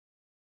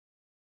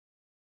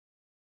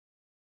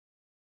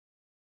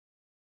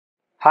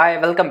Hi,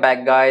 welcome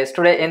back guys.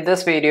 Today in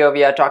this video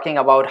we are talking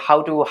about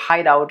how to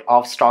hide out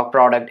of stock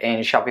product in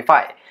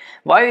Shopify.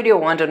 Why would you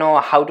want to know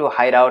how to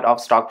hide out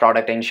of stock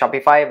product in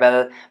Shopify?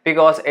 Well,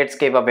 because it's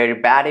give a very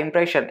bad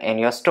impression in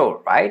your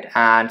store, right?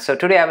 And so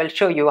today I will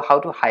show you how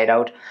to hide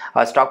out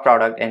a stock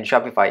product in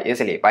Shopify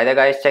easily. By the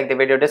guys, check the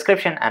video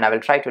description and I will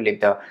try to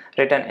leave the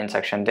written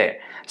instruction there.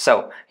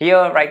 So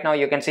here right now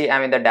you can see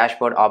I'm in the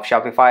dashboard of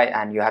Shopify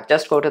and you have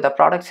just go to the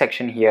product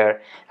section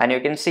here and you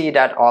can see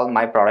that all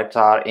my products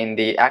are in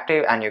the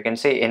active and you can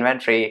see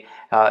inventory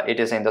it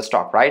is in the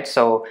stock, right?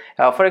 So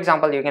for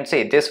example, you can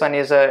see this one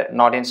is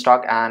not in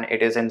stock and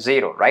it is in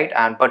zero, right?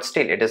 And but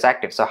still it is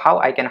active. So how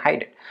I can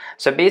hide it?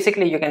 So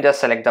basically you can just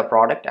select the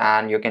product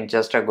and you can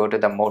just go to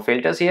the more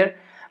filters here,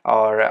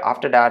 or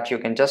after that you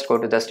can just go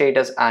to the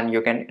status and you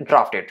can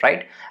draft it,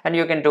 right? And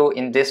you can do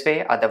in this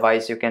way.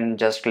 Otherwise you can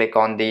just click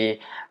on the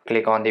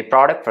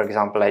product. For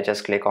example, I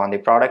just click on the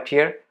product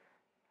here.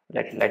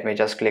 Let me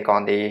just click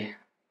on the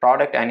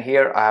product and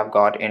here I have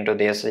got into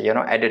this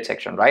edit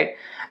section, right?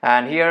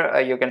 And here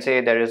you can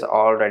see there is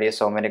already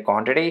so many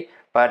quantity,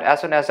 but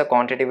as soon as the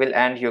quantity will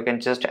end, you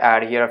can just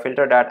add here a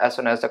filter that as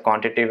soon as the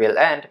quantity will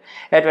end,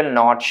 it will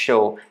not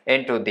show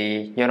into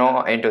the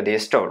into the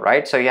store,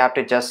 right? So you have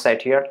to just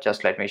set here,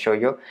 just let me show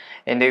you.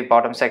 In the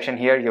bottom section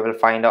here you will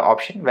find the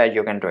option where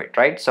you can do it,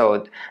 right?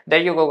 So there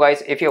you go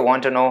guys. If you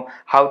want to know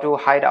how to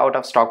hide out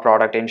of stock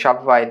product in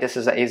Shopify, this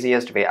is the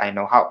easiest way I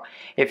know how.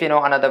 If you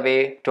know another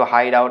way to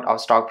hide out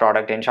of stock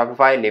product in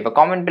Shopify, leave a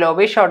comment below.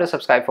 Be sure to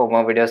subscribe for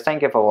more videos.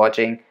 Thank you for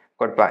watching.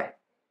 Goodbye.